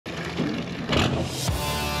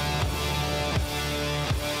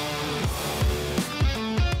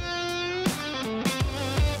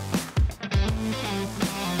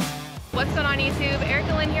on YouTube? Erica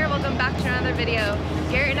and Lynn here, welcome back to another video.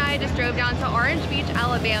 Garrett and I just drove down to Orange Beach,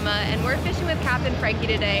 Alabama, and we're fishing with Captain Frankie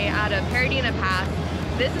today out of Paradena Pass.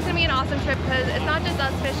 This is gonna be an awesome trip because it's not just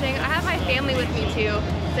us fishing. I have my family with me too.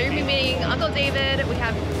 So you're gonna be meeting Uncle David, we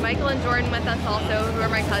have Michael and Jordan with us also, who are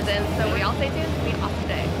my cousins. So we all stay tuned, it's gonna be an awesome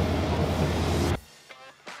day.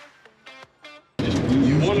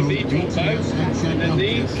 One of each on both, and then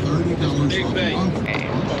these, big bait. Okay,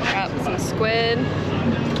 got some squid,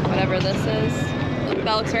 whatever this is.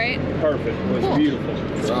 That looks right? Perfect, that's cool. Beautiful.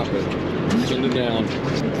 Drop it, send it down.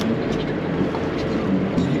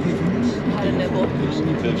 Had a nibble.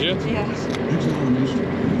 Did you? Yeah.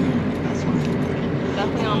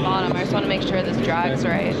 Definitely on bottom, I just want to make sure this drag's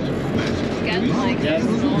right. Again, like,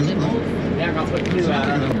 small nibbles. Yeah, I'm gonna put two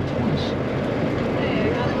out.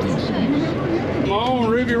 Come on,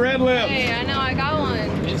 Ruby Red Lips. Hey, I know, I got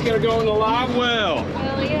one. He's gonna go in the live well.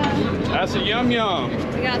 Hell yeah. That's a yum yum.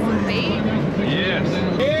 We got some bait. Yes.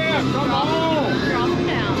 Yeah, come on. Drop them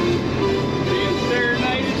down. Being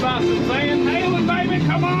serenaded by some Van Halen, baby,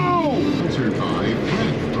 come on. Sponsored by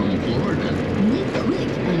Pat from Florida. Make quick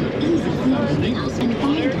and easy cleaning meals and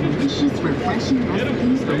find delicious, refreshing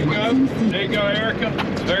recipes for There you what's go. in season. There you go, Erica.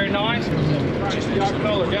 Very nice. Got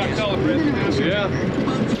color, Yeah.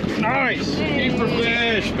 Nice. Keeper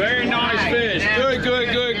fish. Very nice fish. Good, good,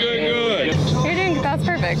 good, good, good. You're doing, that's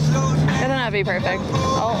perfect. It doesn't have to be perfect.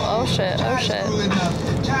 Oh shit, oh shit.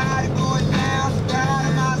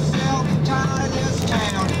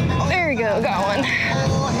 There we go, got one.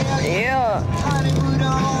 Yeah.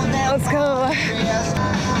 Let's go.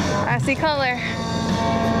 I see color.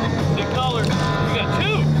 See color. You got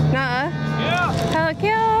two. Nuh-uh. Yeah. Heck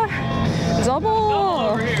yeah. Double.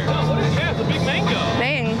 Over here. Oh, what is that? It's a big mango.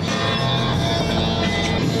 Dang.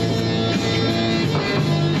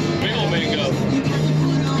 Big old mango.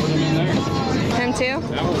 Put them in there. Him too?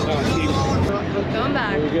 That one's not keep. Going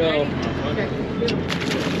back. There we go.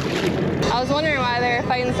 I was wondering why they were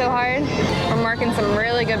fighting so hard. We're marking some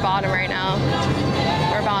really good bottom right now.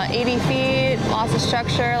 We're about 80 feet, lots of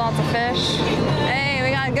structure, lots of fish. Hey, we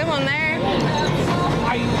got a good one there.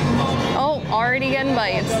 Oh, already getting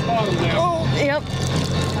bites. Oh, yep.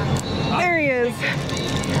 There he is.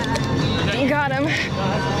 Got him.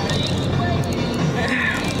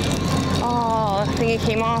 Oh, I think it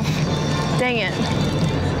came off. Dang it.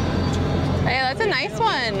 Hey, that's a nice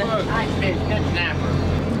one. Nice fish, good snapper.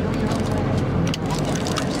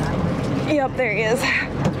 Yep, there he is.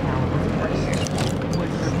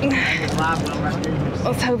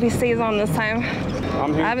 Let's hope he stays on this time. I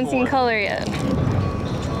haven't seen color yet,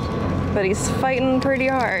 but he's fighting pretty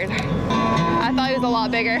hard. I thought he was a lot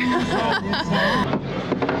bigger.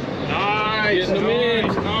 Nice, getting them in.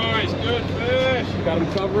 Nice, good fish. Got him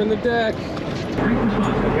covering the deck.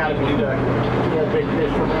 Got him in the deck. Yeah, big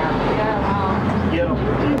fish from there. Yeah. Get him.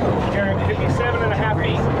 Karen, 57.5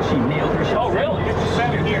 feet. She nailed her shot. Oh, really?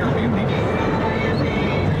 57 here.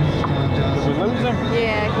 Did we lose him?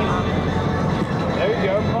 Yeah, it came off. There you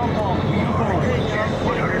go. Come on.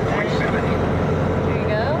 127. There you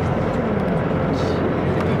go.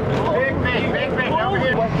 Big fish, big fish. Over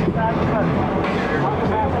here.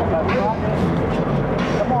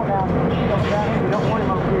 Come on now. We don't want him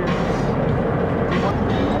up here.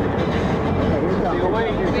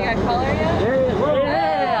 We got color yet?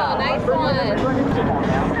 Yeah, nice one.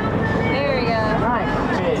 There we go. Nice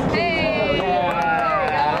fish. Hey!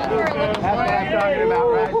 That's what I'm talking about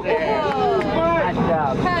right there. Nice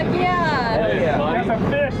job. Heck yeah! That's a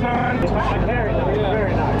fish, son. Very nice.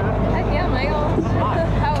 Very nice. Heck yeah, Michael.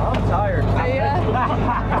 I'm tired. Yeah.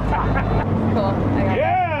 Cool. I got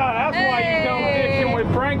Yeah, that's why you go Hey. fishing with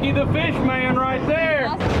Frankie the Fish Man right there.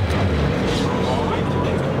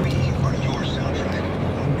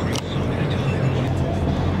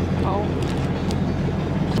 Oh.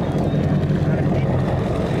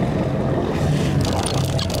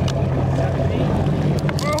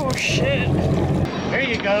 Oh shit. There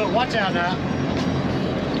you go. Watch out now.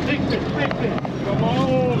 Big fish, big fish. Come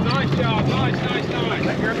on. Nice job. Nice, nice,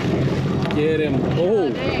 nice. Get him. Oh.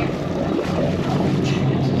 Dang.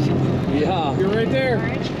 Yeah. You're right there.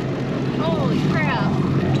 Holy crap.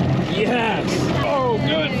 Yes. Oh,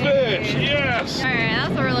 good fish. Yes. Alright,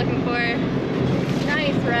 that's what we're looking for.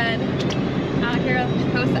 Nice red. Out here off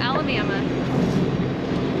the coast of Alabama.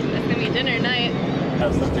 That's gonna be dinner tonight.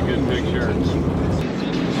 That's such a good picture.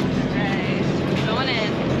 Alright, going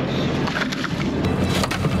in.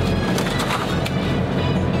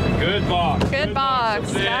 Good box. Good box,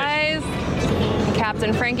 of fish. guys.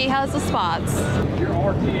 Captain Frankie has the spots. Your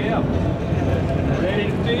RTF. Ready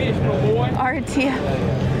to fish, my boy. RTF.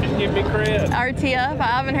 give me credit. RTF, I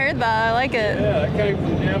haven't heard that. I like it. Yeah, that came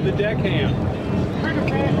from the deckhand.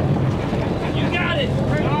 You got it.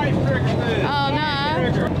 Nice trigger fish. Oh, no.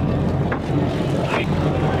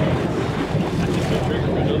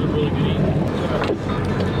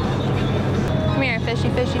 Come here, fishy,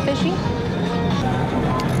 fishy, fishy.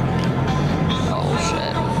 Oh,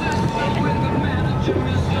 shit.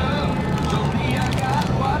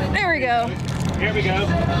 There we go. Here we go.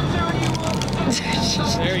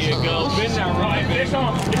 There you go. Bend that right, baby. Fish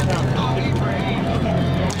on.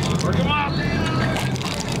 Work him up.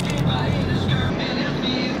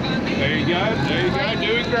 There you go. There you go.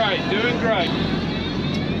 Doing great. Doing great.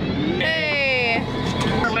 Hey.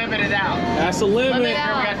 We're limited out. That's the limit. Limit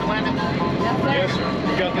out. We got the limit. Yes, sir.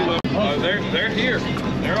 We got the limit. They're here.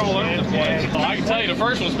 They're all over the place. I can tell you the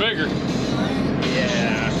first one's bigger.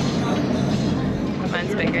 Yeah.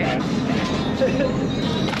 Mine's bigger. Two.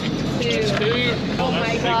 Oh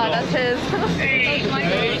my god, that's his. That's my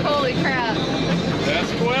holy crap. That's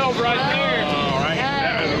 12 right there. All right.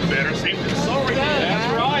 That was better. See, sorry.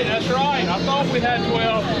 That's right. That's right. I thought we had 12. All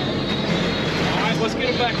right, let's get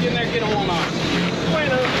them back in there. Get them on ice.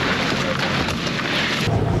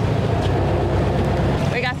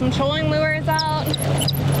 We got some trolling lures out.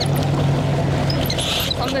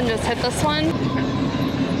 Something just hit this one.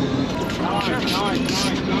 Nice.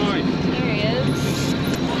 Here he is. Is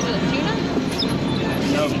it a tuna?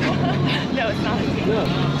 No. No, it's not a tuna.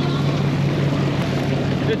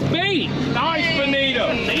 It's bait. Nice, bonito.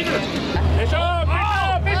 Fish up.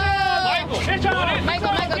 Fish up. Michael. Fish up. Michael,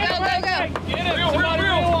 go, go, go. Get it. Real.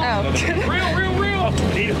 Oh.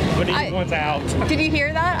 Bonito one's out. Did you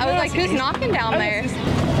hear that? I was like, who's knocking down there?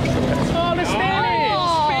 Oh, the Spanish.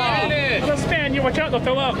 Oh. The Spanish. Watch out, they'll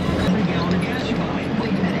fill up.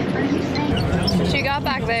 She got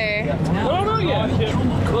back there. Oh, no, yeah.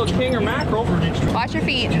 Little king or mackerel. Watch your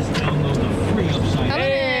feet. Come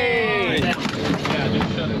Hey. in. Yeah,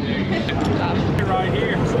 just shut it there. Right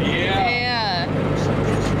here. Yeah. Yeah.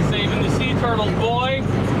 Saving the sea turtles, boy.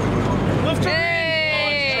 Lift her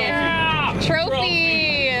Hey. in.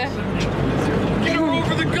 Trophy. Get her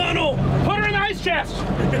over the gunnel. Put her in the ice chest.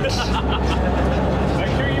 Make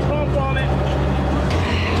sure you pump on it.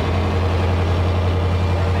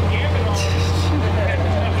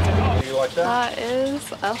 You like that? That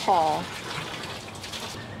is a haul.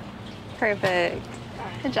 Perfect.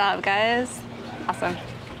 Good job, guys. Awesome.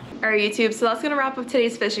 All right, YouTube, so that's gonna wrap up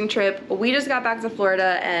today's fishing trip. We just got back to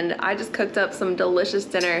Florida and I just cooked up some delicious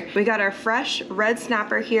dinner. We got our fresh red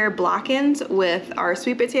snapper here blackened with our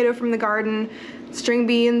sweet potato from the garden, string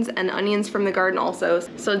beans and onions from the garden also.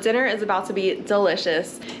 So dinner is about to be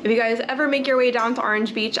delicious. If you guys ever make your way down to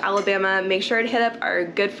Orange Beach, Alabama, make sure to hit up our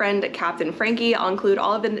good friend, Captain Frankie. I'll include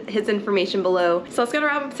all of his information below. So that's gonna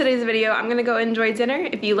wrap up today's video. I'm gonna go enjoy dinner.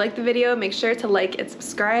 If you liked the video, make sure to like and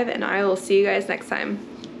subscribe and I will see you guys next time.